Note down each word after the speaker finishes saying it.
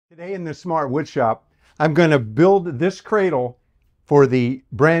Today in the Smart Woodshop, I'm going to build this cradle for the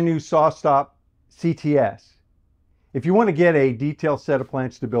brand new SawStop CTS. If you want to get a detailed set of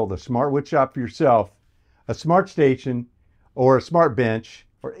plans to build a Smart Woodshop for yourself, a Smart Station, or a Smart Bench,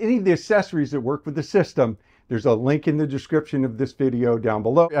 or any of the accessories that work with the system, there's a link in the description of this video down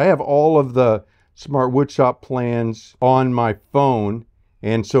below. I have all of the Smart Woodshop plans on my phone,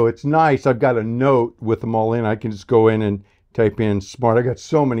 and so it's nice. I've got a note with them all in. I can just go in and type in Smart. I got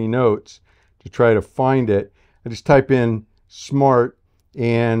so many notes to try to find it. I just type in Smart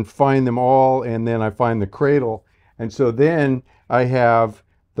and find them all, and then I find the cradle. And so then I have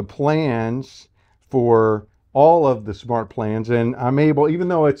the plans for all of the Smart plans, and I'm able, even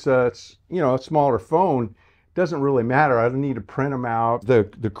though it's a smaller phone, it doesn't really matter. I don't need to print them out.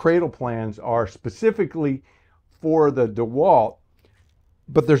 The cradle plans are specifically for the DeWalt,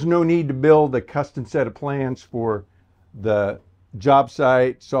 but there's no need to build a custom set of plans for the job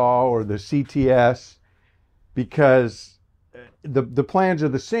site saw or the CTS, because the plans are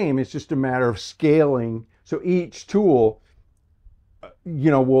the same. It's just a matter of scaling. So each tool,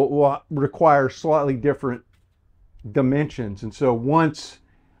 will require slightly different dimensions. And so once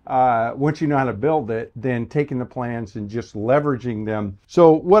you know how to build it, then taking the plans and just leveraging them.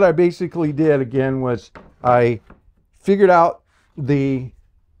 So what I basically did again was I figured out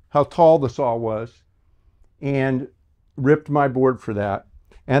how tall the saw was and ripped my board for that,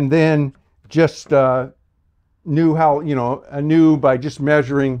 and then just knew how, I knew by just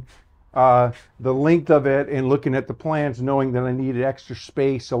measuring the length of it and looking at the plans, knowing that I needed extra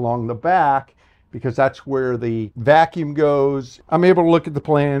space along the back because that's where the vacuum goes. I'm able to look at the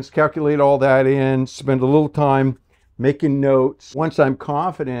plans, calculate all that in, spend a little time making notes. Once I'm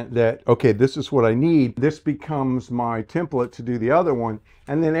confident that, okay, this is what I need, this becomes my template to do the other one,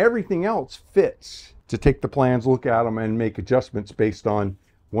 and then everything else fits. To take the plans, look at them, and make adjustments based on,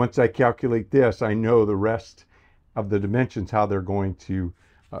 once I calculate this, I know the rest of the dimensions, how they're going to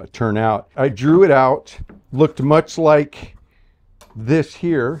turn out. I drew it out, looked much like this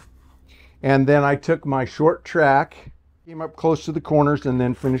here, and then I took my short track, came up close to the corners, and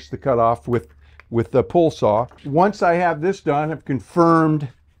then finished the cutoff with the pull saw. Once I have this done, I've confirmed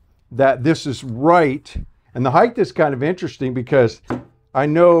that this is right. And the height is kind of interesting because I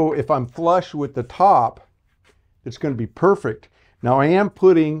know if I'm flush with the top, it's going to be perfect. Now I am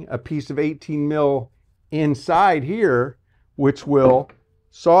putting a piece of 18 mil inside here, which will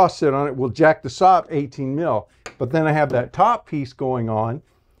saw sit on it, will jack the saw up 18 mil. But then I have that top piece going on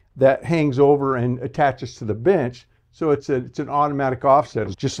that hangs over and attaches to the bench. So it's an automatic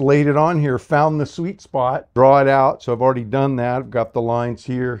offset. Just laid it on here, found the sweet spot, draw it out. So I've already done that. I've got the lines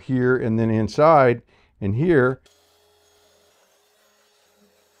here, here, and then inside and here.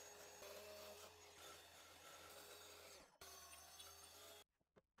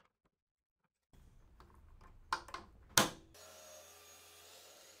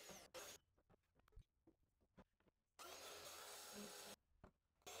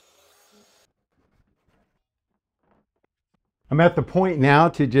 I'm at the point now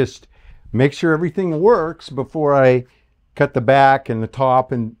to just make sure everything works before I cut the back and the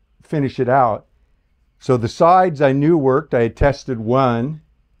top and finish it out. So the sides I knew worked. I had tested one,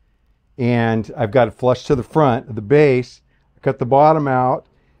 and I've got it flush to the front of the base. I cut the bottom out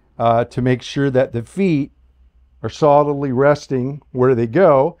to make sure that the feet are solidly resting where they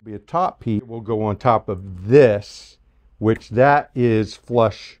go. Be a top piece will go on top of this, which that is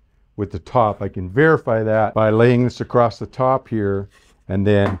flush with the top. I can verify that by laying this across the top here and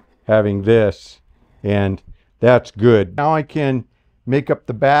then having this, and that's good. Now I can make up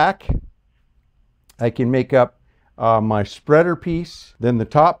the back. I can make up my spreader piece. Then the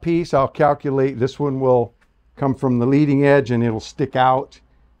top piece, I'll calculate. This one will come from the leading edge and it'll stick out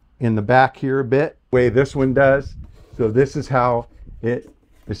in the back here a bit, the way this one does. So this is how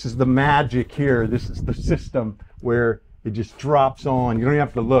this is the magic here. This is the system where it just drops on. You don't even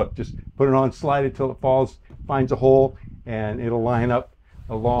have to look. Just put it on, slide it till it falls, finds a hole, and it'll line up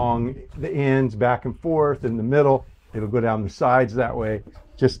along the ends, back and forth. In the middle, it'll go down the sides that way.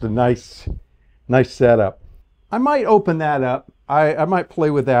 Just a nice setup. I might open that up. I might play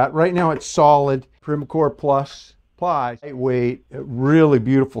with that. Right now it's solid Primcore Plus ply. Lightweight, really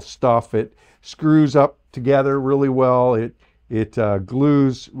beautiful stuff. It screws up together really well. It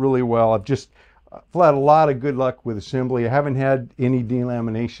glues really well. I've had a lot of good luck with assembly. I haven't had any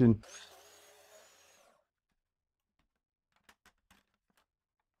delamination.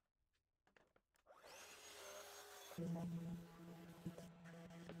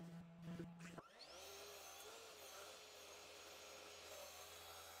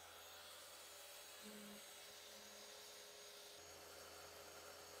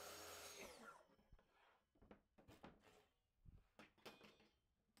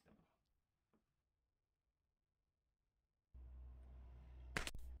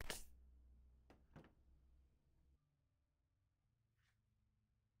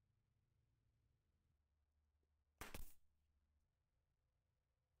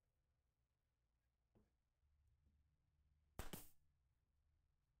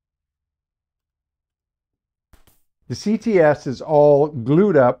 The CTS is all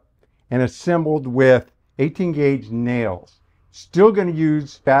glued up and assembled with 18 gauge nails. Still going to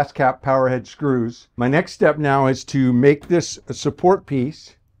use fast cap power head screws. My next step now is to make this a support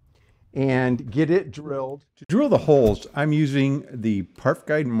piece and get it drilled. To drill the holes, I'm using the Parf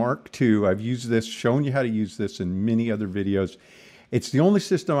Guide Mark II. I've used this, shown you how to use this in many other videos. It's the only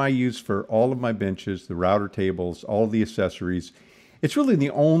system I use for all of my benches, the router tables, all the accessories. It's really the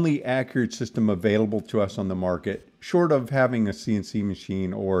only accurate system available to us on the market, short of having a CNC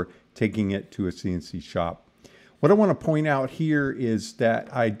machine or taking it to a CNC shop. What I want to point out here is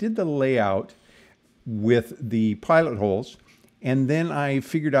that I did the layout with the pilot holes, and then I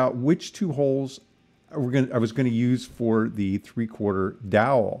figured out which two holes I was going to use for the 3/4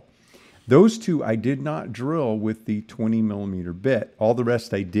 dowel. Those two I did not drill with the 20mm bit. All the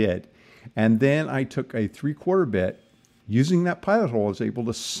rest I did. And then I took a 3/4 bit. Using that pilot hole, I was able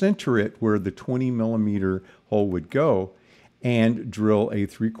to center it where the 20mm hole would go and drill a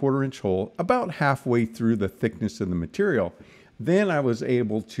 3/4 inch hole about halfway through the thickness of the material. Then I was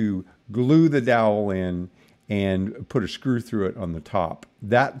able to glue the dowel in and put a screw through it on the top.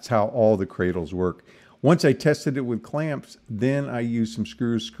 That's how all the cradles work. Once I tested it with clamps, then I used some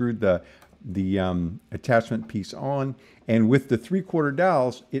screws, screwed the attachment piece on, and with the 3/4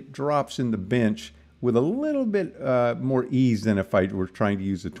 dowels, it drops in the bench with a little bit more ease than if I were trying to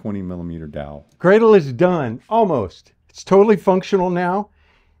use a 20mm dowel. Cradle is done, almost. It's totally functional now.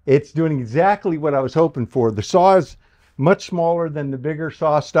 It's doing exactly what I was hoping for. The saw is much smaller than the bigger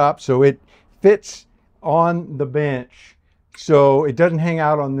SawStop, so it fits on the bench. So it doesn't hang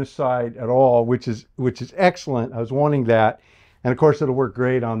out on this side at all, which is excellent. I was wanting that. And of course, it'll work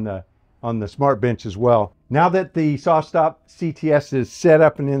great on the Smart Bench as well. Now that the SawStop CTS is set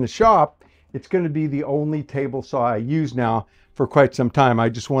up and in the shop, it's going to be the only table saw I use now for quite some time. I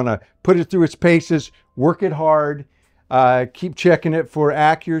just want to put it through its paces, work it hard, keep checking it for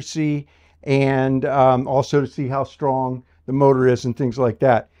accuracy, and also to see how strong the motor is and things like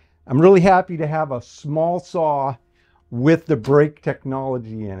that. I'm really happy to have a small saw with the brake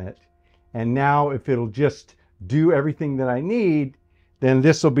technology in it. And now if it'll just do everything that I need, then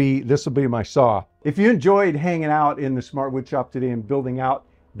this will be my saw. If you enjoyed hanging out in the Smart Woodshop today and building out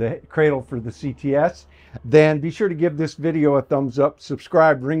the cradle for the CTS, then be sure to give this video a thumbs up,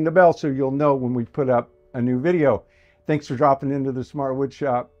 subscribe, ring the bell so you'll know when we put up a new video. Thanks for dropping into the Smart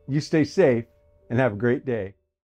Woodshop. You stay safe and have a great day.